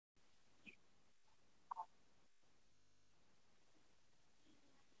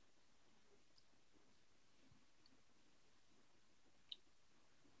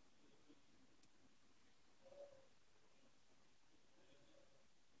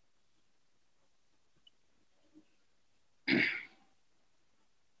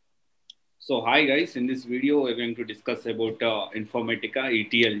So hi guys, in this video we're going to discuss about informatica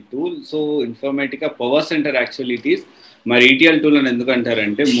ETL tool. So informatica power center actually it is. మరి ETL tool అని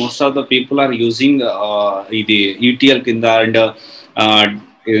ఎందుకంటారంటే most of the people are using ఇది ETL కింద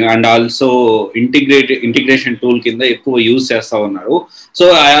and also integration tool కింద ఎక్కువ use చేస్తా ఉన్నారు. So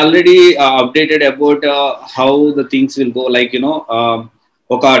I already updated about how the things will go like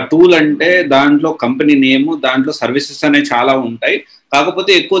ఒక tool అంటే దాంట్లో కంపెనీ నేమ్, దాంట్లో సర్వీసెస్ అనేవి చాలా ఉంటాయి.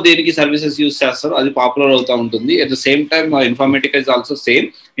 కాకపోతే ఎక్కువ దేనికి సర్వీసెస్ యూజ్ చేస్తారు, అది పాపులర్ అవుతూ ఉంటుంది. At the same time Informatica is also same.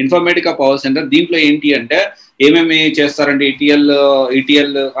 Informatica power centre దీంట్లో ఏంటి అంటే ఏమేమి చేస్తారంటే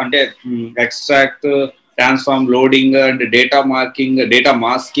ఈటీఎల్ అంటే extract, transform, loading and data marking, data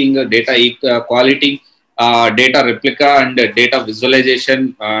masking, data quality, data replica and data visualisation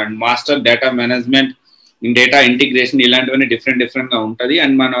and master data management, data integration, ఇలాంటివన్నీ different గా ఉంటుంది.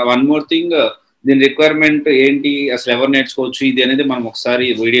 And మన వన్ మోర్ థింగ్, దీని రిక్వైర్మెంట్ ఏంటి, అసలు ఎవరు నేర్చుకోవచ్చు ఇది అనేది మనం ఒకసారి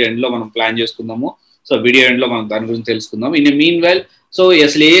వీడియో ఎండ్ లో మనం ప్లాన్ చేసుకుందాము. సో వీడియో ఎండ్ లో మనం దాని గురించి తెలుసుకుందాం. ఇన్ మీన్ వెల్, సో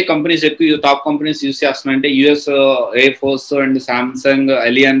అసలు ఏ కంపెనీస్ ఎక్కువ టాప్ కంపెనీస్ యూస్ చేస్తున్నాయంటే US air force and Samsung,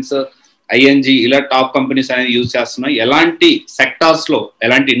 alliance, ING ఇలా టాప్ కంపెనీస్ అనేది యూజ్ చేస్తున్నాయి. ఎలాంటి సెక్టార్స్ లో,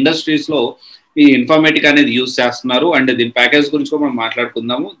 ఎలాంటి ఇండస్ట్రీస్ లో ఈ ఇన్ఫర్మేటిక్ అనేది యూజ్ చేస్తున్నారు అండ్ దీని ప్యాకేజ్ గురించి కూడా మనం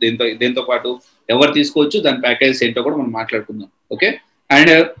మాట్లాడుకుందాము. దీంతో పాటు ఎవరు తీసుకోవచ్చు, దాని ప్యాకేజ్ ఏంటో కూడా మనం మాట్లాడుకుందాం. ఓకే.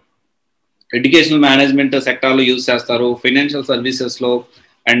 అండ్ ఎడ్యుకేషనల్ మేనేజ్మెంట్ సెక్టార్లో యూజ్ చేస్తారు, ఫైనాన్షియల్ సర్వీసెస్ లో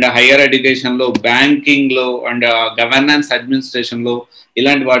అండ్ హైయర్ ఎడ్యుకేషన్ లో, బ్యాంకింగ్ లో అండ్ గవర్నెన్స్ అడ్మినిస్ట్రేషన్ లో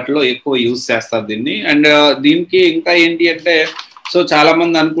ఇలాంటి వాటిలో ఎక్కువ యూజ్ చేస్తారు దీన్ని. అండ్ దీనికి ఇంకా ఏంటి అంటే, సో చాలా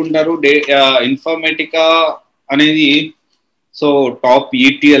మంది అనుకుంటారు ఇన్ఫర్మేటికా అనేది సో టాప్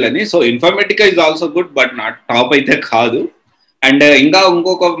ఈటీఎల్ అని. So Informatica is also good, but not top అయితే కాదు. అండ్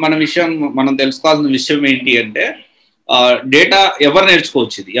ఇంకొక మనం తెలుసుకోవాల్సిన విషయం ఏంటి అంటే, డేటా ఎవరు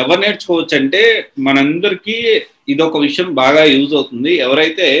నేర్చుకోవచ్చు అంటే మనందరికీ ఇదొక విషయం బాగా యూజ్ అవుతుంది.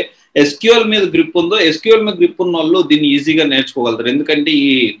 ఎవరైతే ఎస్క్యూఎల్ మీద గ్రిప్ ఉందో, ఎస్క్యూఎల్ మీద గ్రిప్ ఉన్న వాళ్ళు దీన్ని ఈజీగా నేర్చుకోగలుగుతారు. ఎందుకంటే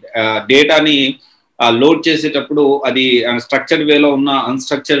ఈ డేటాని లోడ్ చేసేటప్పుడు అది స్ట్రక్చర్డ్ వేలో ఉన్నా,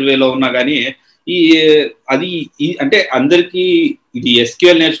 అన్స్ట్రక్చర్డ్ వేలో ఉన్నా కానీ అంటే అందరికీ ఇది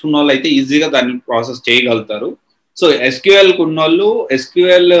ఎస్క్యూఎల్ నేర్చుకున్న వాళ్ళు అయితే ఈజీగా దాన్ని ప్రాసెస్ చేయగలుగుతారు. సో ఎస్క్యూఎల్ ఉన్నోళ్ళు,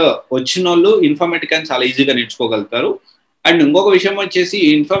 ఎస్క్యూఎల్ వచ్చిన వాళ్ళు ఇన్ఫర్మేటికా చాలా ఈజీగా నేర్చుకోగలుగుతారు. అండ్ ఇంకొక విషయం వచ్చేసి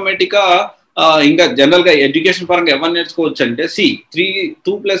ఇన్ఫర్మేటికా ఇంకా జనరల్ గా ఎడ్యుకేషన్ పరంగా ఎవరు నేర్చుకోవచ్చు అంటే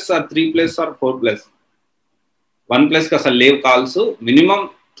 2+ ఆర్ 3+ ఆర్ 4+, 1+ అసలు లేవు కాల్స్. మినిమం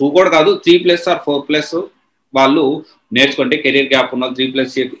 2 కూడా కాదు, 3+ ఆర్ 4+ వాళ్ళు నేర్చుకుంటే కెరీర్ గ్యాప్ ఉన్న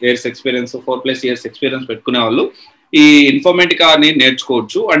 3+ years ఎక్స్పీరియన్స్, 4+ years ఎక్స్పీరియన్స్ పెట్టుకునే వాళ్ళు ఈ ఇన్ఫర్మేటికా అని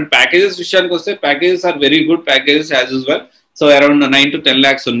నేర్చుకోవచ్చు. అండ్ ప్యాకేజెస్ విషయానికి వస్తే packages are very good packages as usual. So around 9 to 10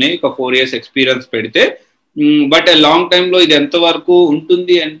 lakhs ఉన్నాయి ఒక 4 years ఎక్స్పీరియన్స్ పెడితే. బట్ లాంగ్ టైమ్ లో ఇది ఎంత వరకు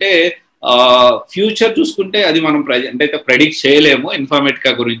ఉంటుంది అంటే ఫ్యూచర్ చూసుకుంటే అది మనం ప్రజెంట్ అయితే ప్రెడిక్ట్ చేయలేము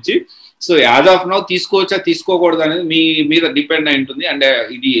ఇన్ఫర్మేటికా గురించి. సో యాజ్ ఆఫ్ నౌ తీసుకోవచ్చా తీసుకోకూడదు అనేది మీ మీద డిపెండ్ అయి ఉంటుంది. అండ్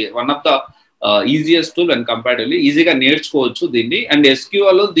ఇది one of the easiest tool and comparatively ఈజీగా నేర్చుకోవచ్చు దీన్ని. అండ్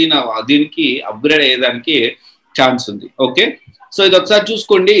ఎస్క్యూఎల్ దీనికి అప్గ్రేడ్ అయ్యేదానికి ఛాన్స్ ఉంది. ఓకే. సో ఇది ఒకసారి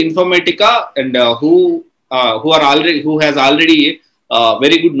చూసుకోండి. Informatica and who has already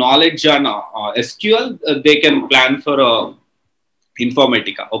very good knowledge on SQL, they can plan for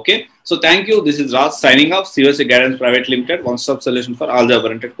Informatica. Okay. So thank you. This is Raj signing off. CYC Guidance Private Limited, one-stop solution for all the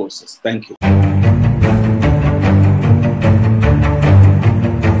oriented courses. Thank you.